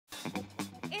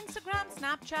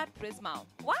Snapchat Prisma.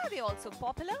 Why are they also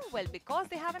popular? Well, because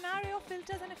they have an array of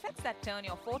filters and effects that turn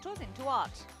your photos into art.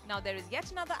 Now there is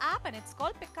yet another app and it's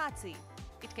called Picazzy.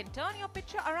 It can turn your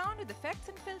picture around with effects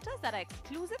and filters that are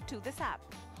exclusive to this app.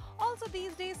 Also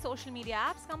these days, social media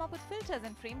apps come up with filters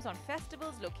and frames on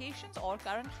festivals, locations or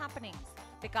current happenings.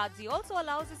 Picazzy also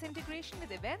allows this integration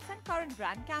with events and current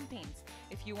brand campaigns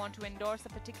if you want to endorse a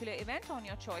particular event on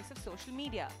your choice of social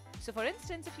media. So for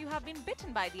instance, if you have been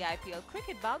bitten by the IPL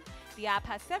cricket bug, the app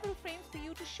has several frames for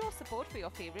you to show support for your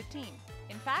favorite team.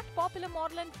 In fact, popular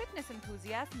model and fitness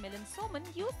enthusiast Milind Soman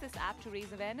used this app to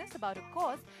raise awareness about a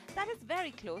cause that is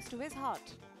very close to his heart.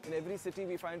 In every city,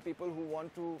 we find people who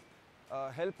want to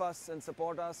help us and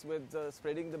support us with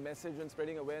spreading the message and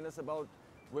spreading awareness about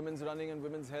women's running and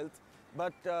women's health.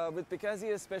 But with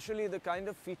Picazzy especially, the kind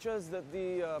of features that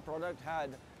the product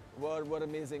had were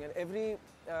amazing, and every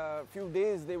few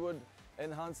days they would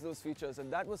enhance those features,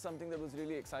 and that was something that was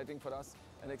really exciting for us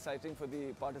and exciting for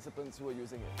the participants who were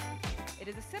using it. It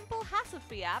is a simple,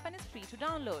 hassle-free app and is free to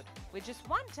download. With just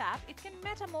one tap, it can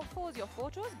metamorphose your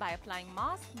photos by applying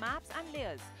masks, maps and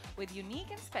layers with unique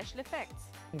and special effects.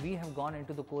 We have gone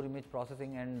into the core image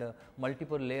processing and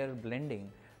multiple layer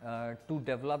blending to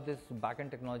develop this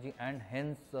backend technology, and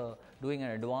hence doing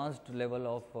an advanced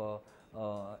level of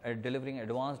delivering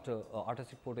advanced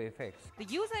artistic photo effects. The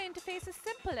user interface is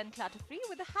simple and clutter-free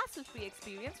with a hassle-free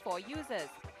experience for users.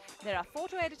 There are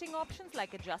photo editing options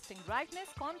like adjusting brightness,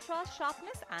 contrast,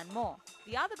 sharpness and more.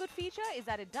 The other good feature is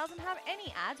that it doesn't have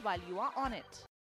any ads while you are on it.